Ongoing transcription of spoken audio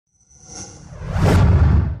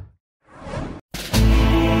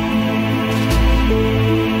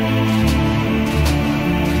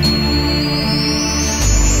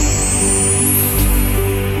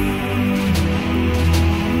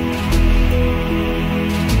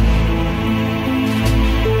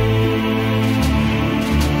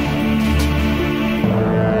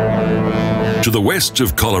To the west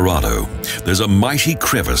of Colorado, there's a mighty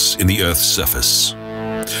crevice in the Earth's surface,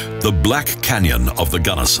 the Black Canyon of the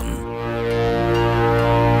Gunnison.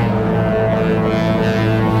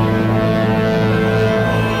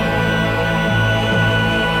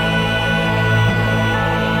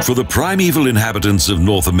 For the primeval inhabitants of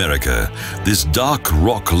North America, this dark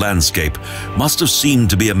rock landscape must have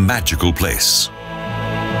seemed to be a magical place.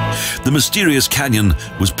 The mysterious canyon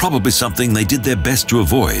was probably something they did their best to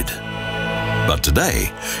avoid. But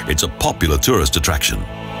today, it's a popular tourist attraction.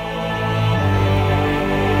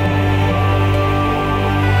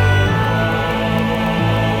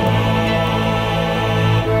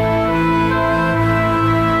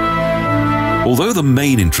 Although the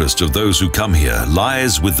main interest of those who come here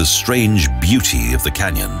lies with the strange beauty of the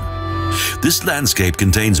canyon, this landscape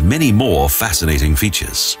contains many more fascinating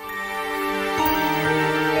features.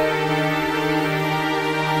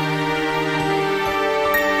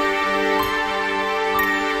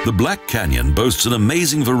 The Black Canyon boasts an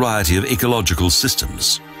amazing variety of ecological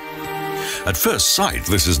systems. At first sight,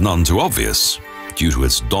 this is none too obvious, due to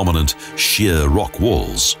its dominant, sheer rock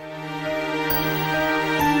walls.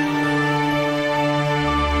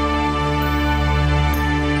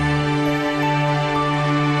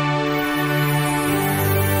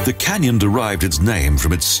 The canyon derived its name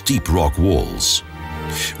from its steep rock walls.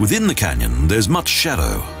 Within the canyon, there's much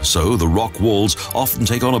shadow, so the rock walls often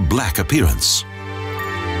take on a black appearance.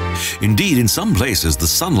 Indeed, in some places, the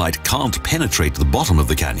sunlight can't penetrate the bottom of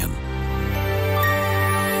the canyon.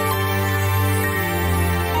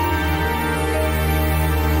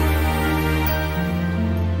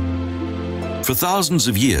 For thousands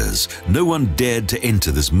of years, no one dared to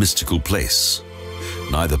enter this mystical place.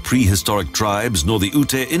 Neither prehistoric tribes nor the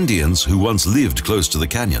Ute Indians who once lived close to the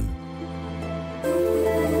canyon.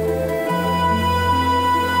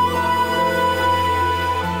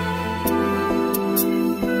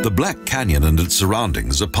 The Black Canyon and its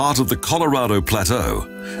surroundings are part of the Colorado Plateau,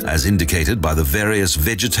 as indicated by the various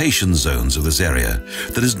vegetation zones of this area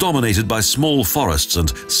that is dominated by small forests and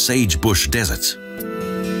sagebush desert.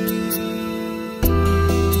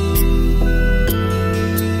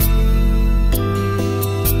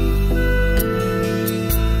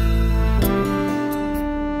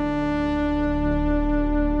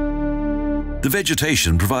 The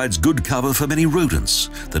vegetation provides good cover for many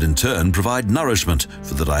rodents that in turn provide nourishment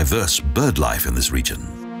for the diverse bird life in this region.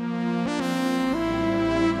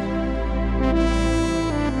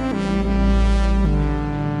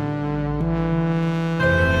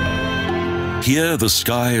 Here, the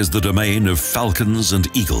sky is the domain of falcons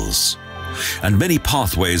and eagles, and many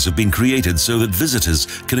pathways have been created so that visitors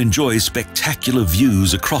can enjoy spectacular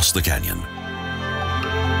views across the canyon.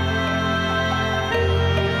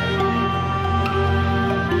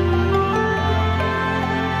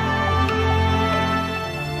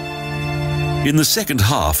 In the second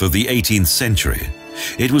half of the 18th century,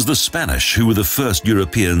 it was the Spanish who were the first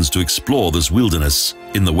Europeans to explore this wilderness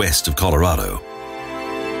in the west of Colorado.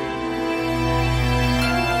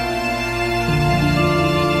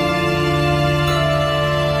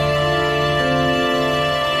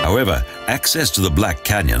 However, access to the Black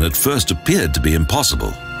Canyon at first appeared to be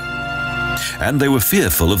impossible, and they were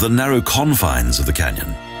fearful of the narrow confines of the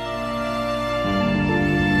canyon.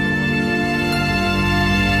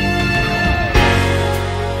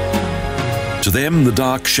 To them, the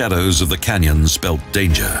dark shadows of the canyon spelt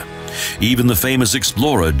danger. Even the famous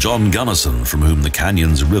explorer John Gunnison, from whom the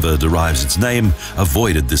canyon's river derives its name,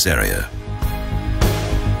 avoided this area.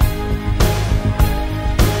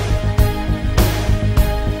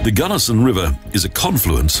 The Gunnison River is a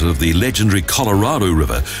confluent of the legendary Colorado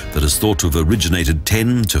River that is thought to have originated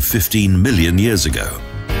 10 to 15 million years ago.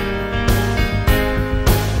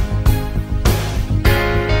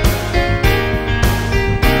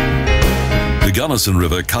 The Gunnison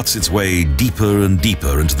River cuts its way deeper and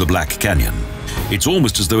deeper into the Black Canyon. It's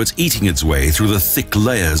almost as though it's eating its way through the thick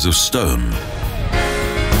layers of stone.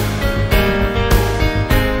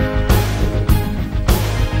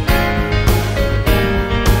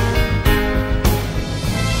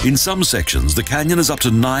 In some sections, the canyon is up to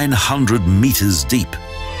 900 meters deep.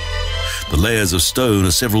 The layers of stone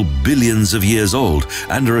are several billions of years old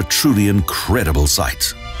and are a truly incredible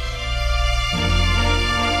sight.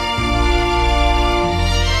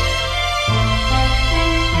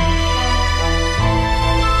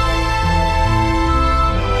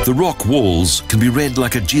 The rock walls can be read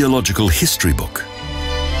like a geological history book.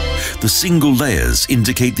 The single layers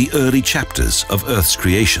indicate the early chapters of Earth's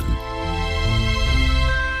creation.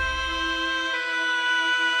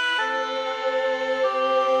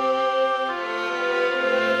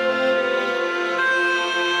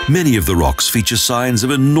 Many of the rocks feature signs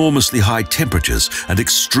of enormously high temperatures and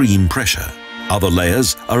extreme pressure. Other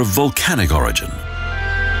layers are of volcanic origin.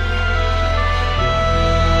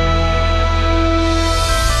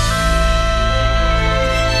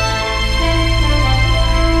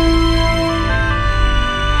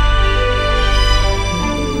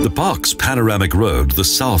 The park's panoramic road, the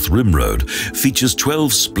South Rim Road, features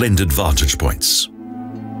 12 splendid vantage points.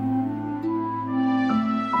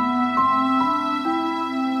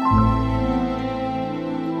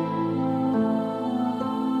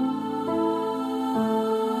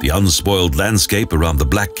 The unspoiled landscape around the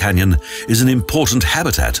Black Canyon is an important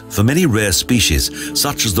habitat for many rare species,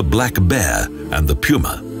 such as the black bear and the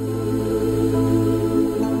puma.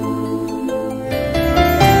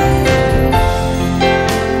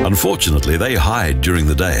 Unfortunately, they hide during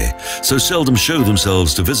the day, so seldom show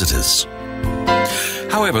themselves to visitors.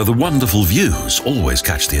 However, the wonderful views always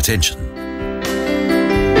catch the attention.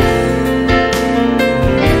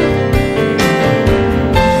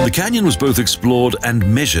 The canyon was both explored and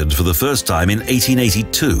measured for the first time in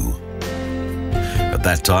 1882. At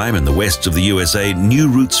that time, in the west of the USA, new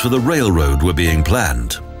routes for the railroad were being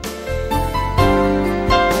planned.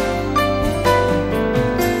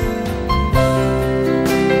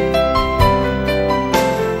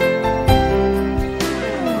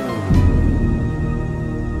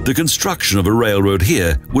 The construction of a railroad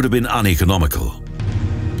here would have been uneconomical.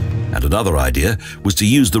 And another idea was to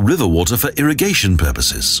use the river water for irrigation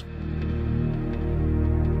purposes.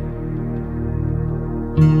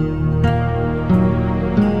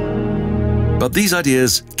 But these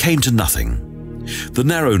ideas came to nothing. The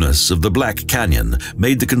narrowness of the Black Canyon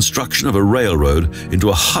made the construction of a railroad into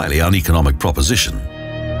a highly uneconomic proposition.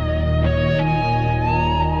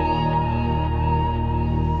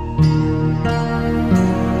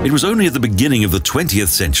 It was only at the beginning of the 20th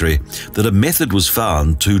century that a method was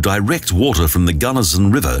found to direct water from the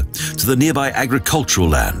Gunnison River to the nearby agricultural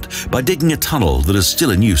land by digging a tunnel that is still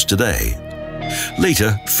in use today.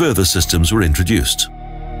 Later, further systems were introduced.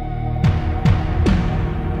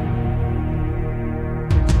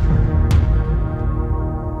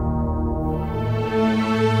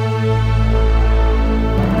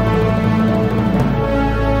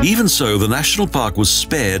 Even so, the national park was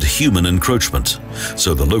spared human encroachment,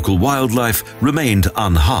 so the local wildlife remained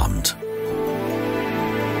unharmed.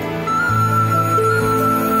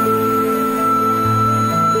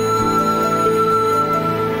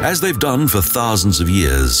 As they've done for thousands of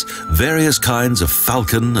years, various kinds of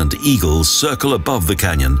falcon and eagle circle above the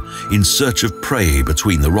canyon in search of prey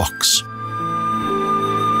between the rocks.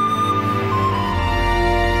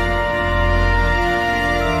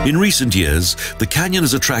 In recent years, the canyon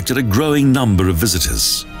has attracted a growing number of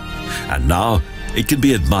visitors, and now it can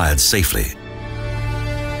be admired safely.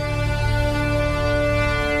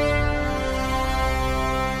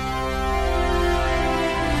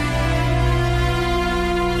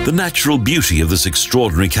 The natural beauty of this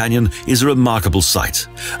extraordinary canyon is a remarkable sight,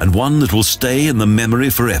 and one that will stay in the memory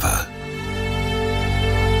forever.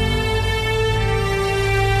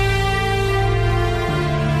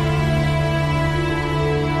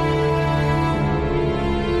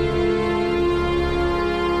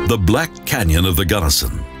 The Black Canyon of the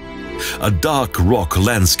Gunnison, a dark rock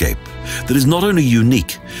landscape that is not only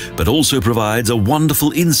unique, but also provides a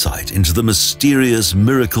wonderful insight into the mysterious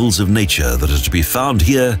miracles of nature that are to be found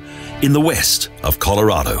here in the west of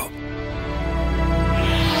Colorado.